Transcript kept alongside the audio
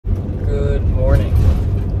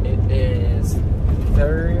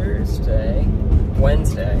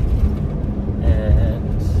Wednesday,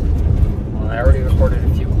 and I already recorded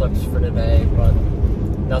a few clips for today, but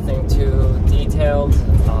nothing too detailed.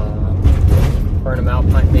 Burnham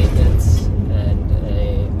Alpine maintenance and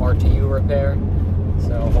a RTU repair,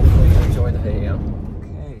 so hopefully you enjoy the video.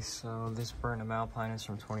 Okay, so this Burnham Alpine is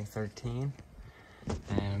from 2013,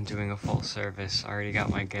 and I'm doing a full service. I already got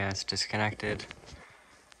my gas disconnected,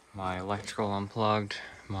 my electrical unplugged,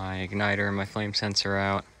 my igniter and my flame sensor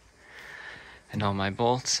out, and all my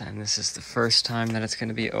bolts, and this is the first time that it's going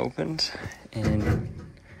to be opened in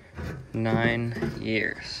 9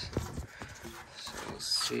 years. So we'll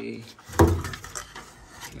see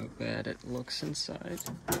how bad it looks inside.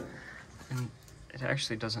 And it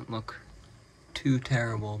actually doesn't look too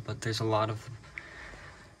terrible, but there's a lot of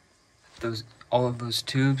all of those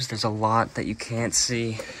tubes. There's a lot that you can't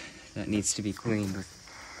see that needs to be cleaned with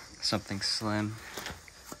something slim.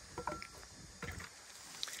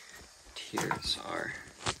 Here's our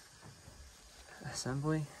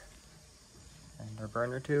assembly and our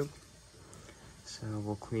burner tube. So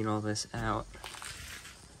we'll clean all this out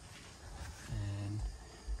and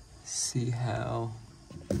see how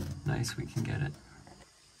nice we can get it.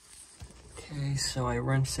 Okay, so I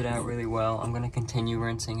rinsed it out really well. I'm gonna continue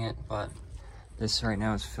rinsing it, but this right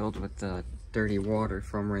now is filled with the dirty water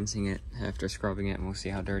from rinsing it after scrubbing it, and we'll see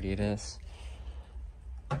how dirty it is.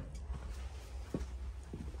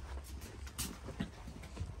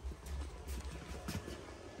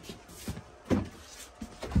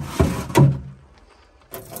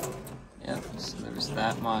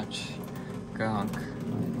 That much gunk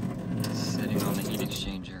sitting on the heat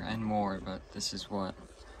exchanger and more, but this is what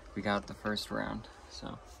we got the first round.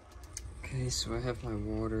 So okay, so I have my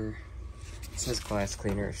water. It says glass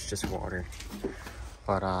cleaner, it's just water,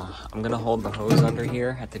 but I'm gonna hold the hose under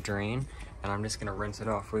here at the drain, and I'm just gonna rinse it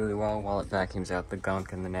off really well while it vacuums out the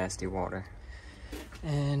gunk and the nasty water.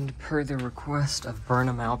 And per the request of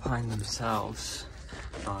Burnham Alpine themselves,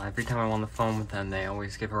 every time I'm on the phone with them, they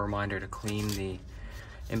always give a reminder to clean the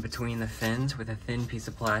in between the fins with a thin piece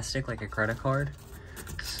of plastic, like a credit card.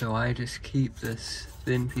 So I just keep this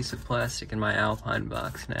thin piece of plastic in my Alpine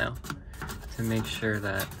box now to make sure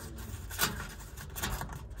that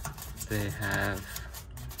they have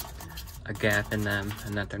a gap in them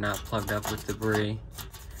and that they're not plugged up with debris.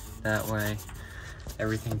 That way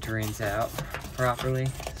everything drains out properly.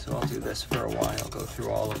 So I'll do this for a while, go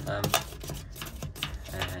through all of them,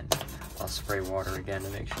 and I'll spray water again to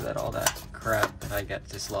make sure that all that crap that I get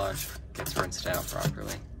dislodged gets rinsed out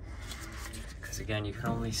properly. Because again, you can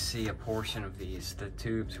only see a portion of these. The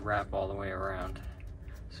tubes wrap all the way around.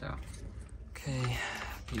 So, okay,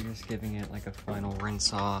 Peter's giving it like a final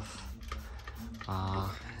rinse off.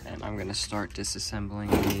 And I'm gonna start disassembling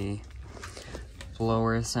the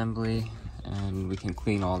blower assembly, and we can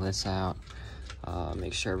clean all this out,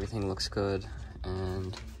 make sure everything looks good,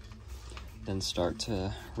 and then start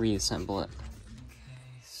to reassemble it.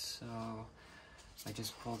 Okay, so I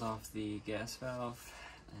just pulled off the gas valve,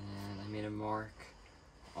 and I made a mark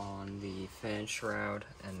on the fan shroud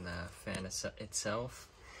and the fan itself.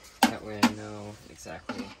 That way I know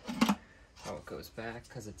exactly how it goes back,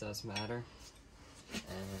 because it does matter.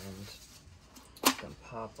 And you can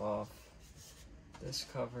pop off this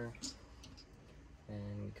cover,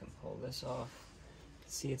 and we can pull this off.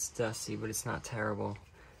 See, it's dusty, but it's not terrible.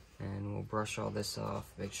 And we'll brush all this off,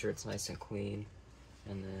 make sure it's nice and clean,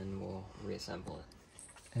 and then we'll reassemble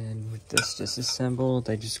it. And with this disassembled,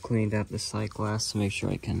 I just cleaned out the sight glass to make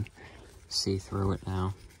sure I can see through it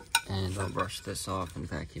now. And I'll brush this off and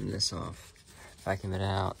vacuum this off. Vacuum it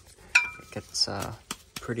out. It gets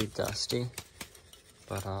pretty dusty,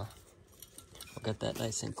 but we'll get that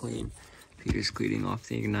nice and clean. Peter's cleaning off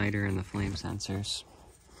the igniter and the flame sensors.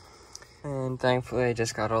 And thankfully I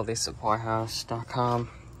just got all these supplyhouse.com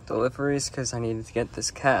deliveries because I needed to get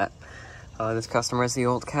this cap. This customer has the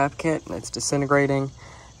old cap kit and it's disintegrating.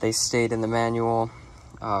 They state in the manual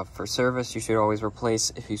for service you should always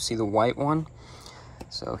replace if you see the white one.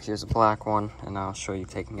 So here's a black one, and I'll show you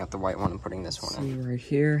taking out the white one and putting this one in. See right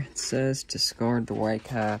here, it says discard the white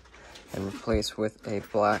cap and replace with a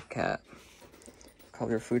black cap.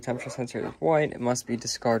 Color your food temperature sensor is white, it must be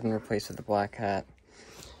discarded and replaced with the black cap.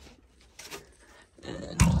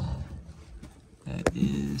 And that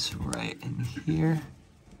is right in here.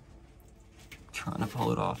 Trying to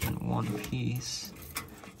pull it off in one piece,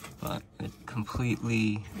 but it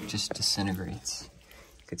completely just disintegrates.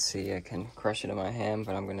 You could see I can crush it in my hand,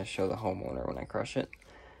 but I'm going to show the homeowner when I crush it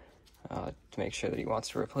to make sure that he wants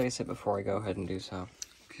to replace it before I go ahead and do so.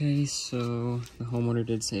 Okay, so the homeowner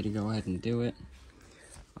did say to go ahead and do it.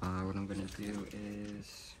 What I'm going to do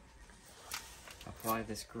is apply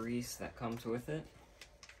this grease that comes with it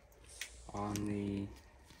on the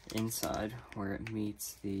inside where it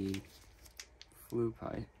meets the flue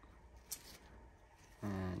pipe.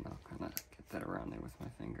 And I'll kind of get that around there with my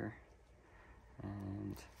finger.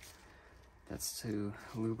 And that's to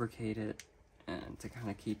lubricate it and to kind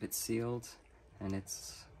of keep it sealed. And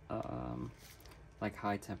it's like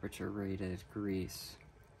high temperature rated grease.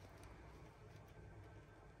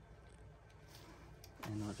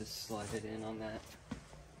 And I'll just slide it in on that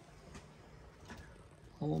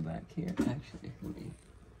hole back here. Actually,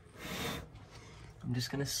 I'm just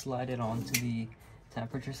gonna slide it onto the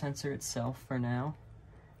temperature sensor itself for now,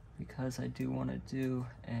 because I do want to do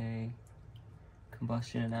a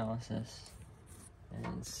combustion analysis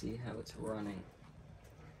and see how it's running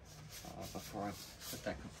before I put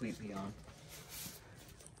that completely on.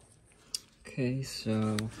 Okay,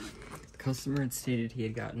 so the customer had stated he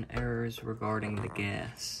had gotten errors regarding the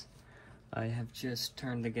gas. I have just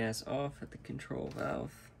turned the gas off at the control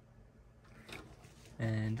valve,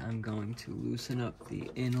 and I'm going to loosen up the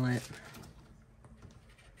inlet.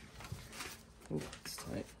 Oh, it's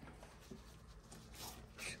tight.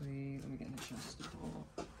 Actually, let me get an adjustable.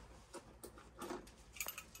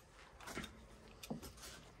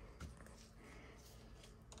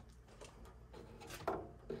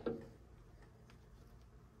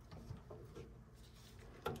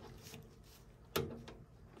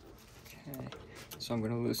 Okay, so I'm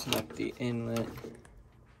going to loosen up the inlet.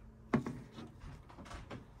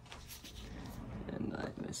 And I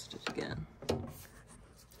missed it again.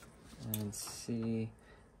 And see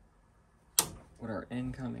what our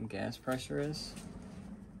incoming gas pressure is.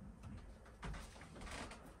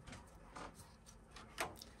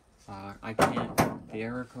 I can't, the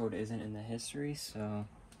error code isn't in the history, so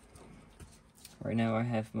right now I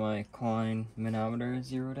have my Klein manometer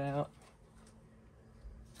zeroed out.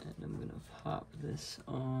 And I'm gonna pop this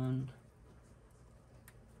on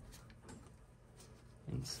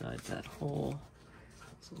inside that hole.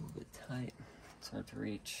 It's a little bit tight, it's hard to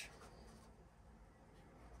reach.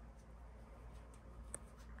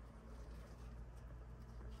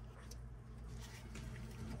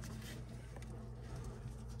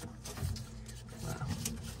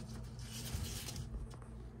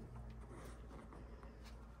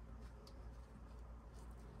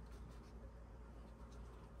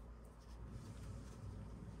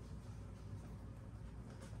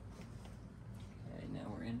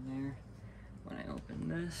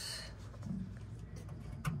 This.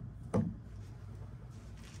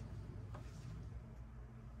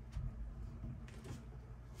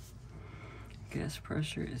 Gas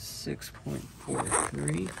pressure is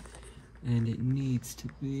 6.43, and it needs to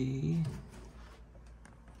be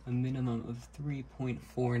a minimum of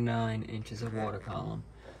 3.49 inches of water column.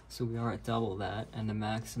 So we are at double that, and the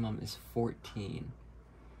maximum is 14.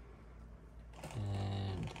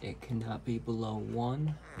 And it cannot be below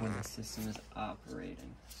 1 when the system is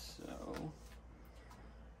operating. So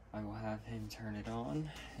I will have him turn it on,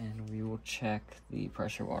 and we will check the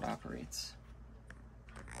pressure while it operates.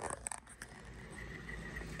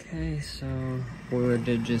 Okay, so boiler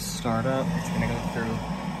did just start up. It's going to go through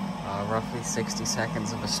roughly 60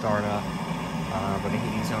 seconds of a startup, but the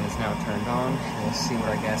heating zone is now turned on. We'll see what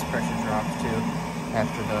our gas pressure drops to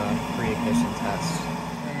after the pre-ignition test.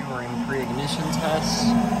 We're in pre-ignition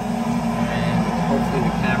test, and hopefully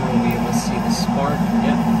the camera will be able to see the spark.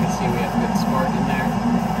 Yep, you can see we have good spark in there.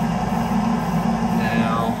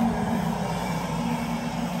 Now,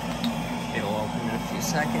 it'll open in a few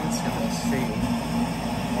seconds, and we'll see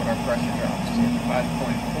what our pressure drops to.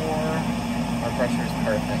 5.4, our pressure is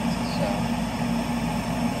perfect, so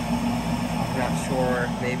I'm not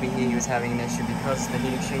sure, maybe he was having an issue because the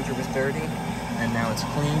heat exchanger was dirty. And now it's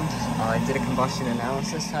cleaned. I did a combustion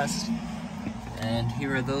analysis test, and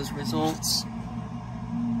here are those results.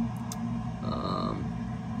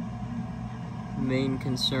 Main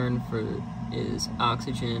concern is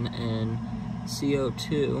oxygen and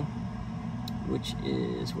CO2, which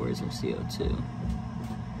is, where is our CO2?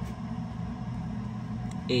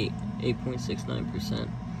 8.69%,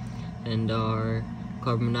 and our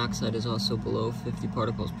carbon monoxide is also below 50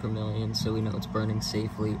 particles per million, so we know it's burning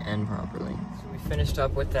safely and properly. So we finished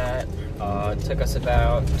up with that. It took us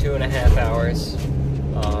about 2.5 hours,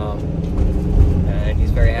 and he's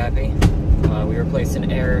very happy. We replaced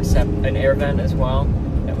an air vent as well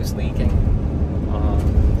that was leaking,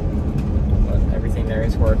 but everything there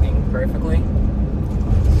is working perfectly.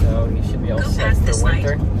 So you should be able to set for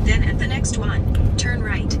winter. Then at the next one, turn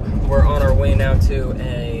right. We're on our way now to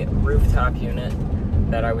a rooftop unit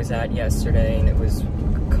that I was at yesterday, and it was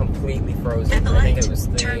completely frozen. I think it was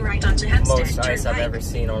the most ice I've ever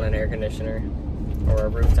seen on an air conditioner. or a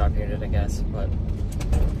rooftop unit, I guess, but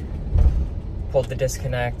pulled the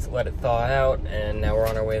disconnect, let it thaw out, and now we're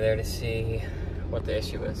on our way there to see what the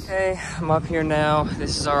issue is. Okay, I'm up here now.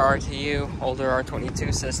 This is our RTU, older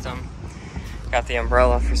R22 system. Got the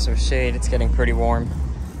umbrella for some shade. It's getting pretty warm.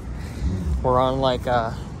 We're on like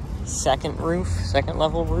a second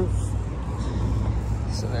level roof.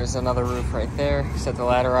 So there's another roof right there. Set the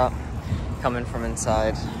ladder up, coming from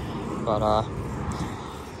inside. But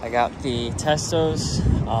I got the testos.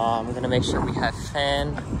 I'm gonna make sure we have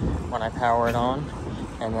fan when I power it on,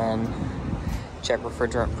 and then check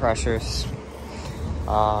refrigerant pressures.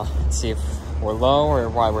 See if we're low or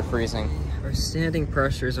why we're freezing. Our standing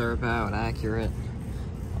pressures are about accurate.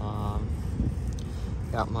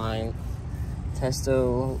 Got my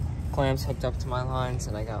testo clamps hooked up to my lines,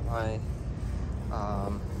 and I got my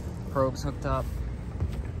probes hooked up.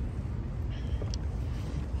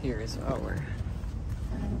 Here is our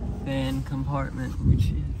fan compartment,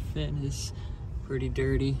 which fan is pretty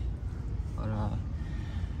dirty, but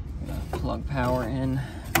gotta plug power in,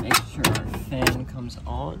 make sure our fan comes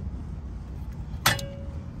on.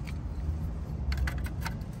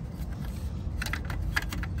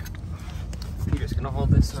 Peter's gonna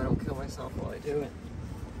hold this so I don't kill myself while I do it.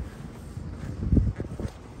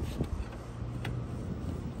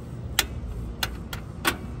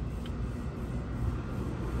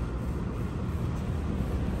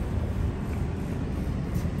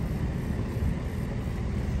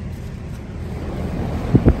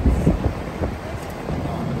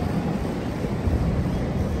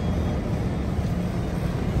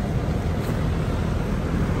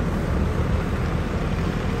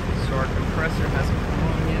 Compressor hasn't come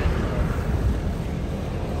on yet.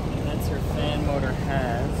 The condenser fan motor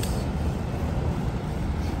has.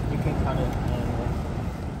 You can cut it manually.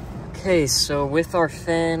 Okay, so with our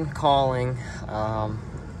fan calling, our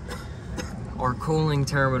cooling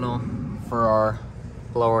terminal for our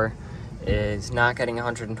blower is not getting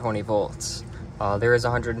 120 volts. There is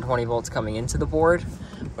 120 volts coming into the board,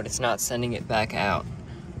 but it's not sending it back out.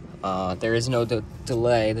 There is no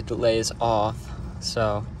delay. The delay is off,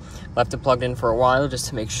 so left it plugged in for a while just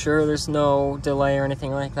to make sure there's no delay or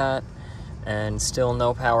anything like that, and still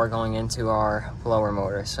no power going into our blower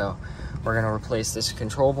motor. So we're gonna replace this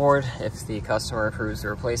control board. If the customer approves the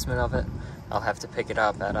replacement of it, I'll have to pick it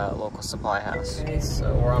up at a local supply house. Okay,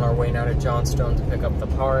 so we're on our way now to Johnstone to pick up the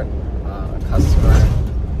part. Customer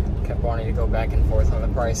kept wanting to go back and forth on the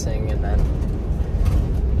pricing, and then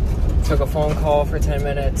took a phone call for 10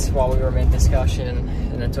 minutes while we were mid-discussion,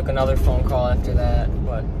 and then took another phone call after that,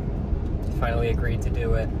 but finally agreed to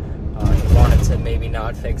do it. He wanted to maybe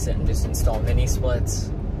not fix it and just install mini splits.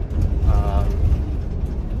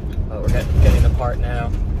 But we're getting the part now,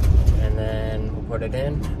 and then we'll put it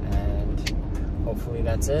in, and hopefully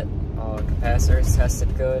that's it. Capacitor is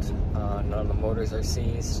tested good. None of the motors are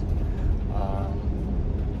seized.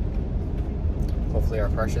 Hopefully our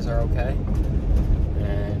pressures are okay,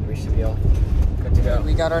 and we should be all good to go.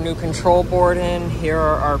 We got our new control board in. Here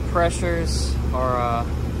are our pressures. Our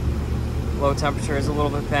low temperature is a little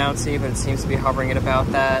bit bouncy, but it seems to be hovering at about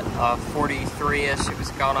that 43-ish. It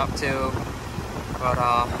was gone up to, but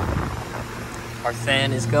our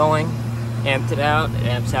fan is going. Amped it out. It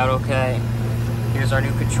amps out okay. Here's our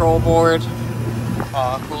new control board.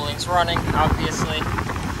 Cooling's running, obviously,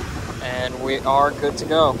 and we are good to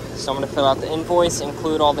go. So I'm going to fill out the invoice,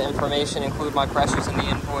 include all the information, include my pressures in the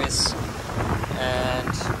invoice, and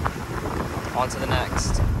on to the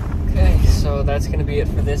next. Okay, so that's going to be it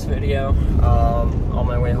for this video. On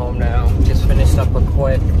my way home now. Just finished up a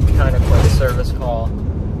kind of quick service call.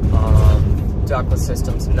 Ductless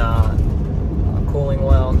system's not cooling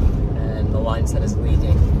well, and the line set is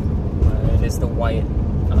leaking. It is the white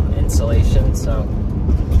insulation, so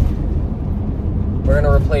we're going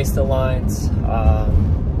to replace the lines. I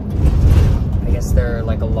guess they're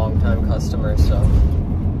like a long-time customer, so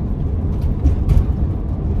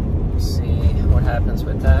we'll see what happens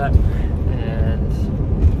with that. And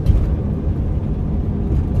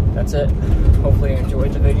that's it. Hopefully you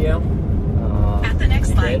enjoyed the video. At the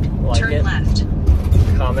next light, turn left.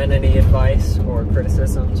 Comment any advice or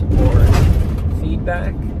criticisms or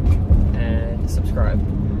feedback, and subscribe.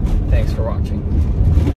 Thanks for watching.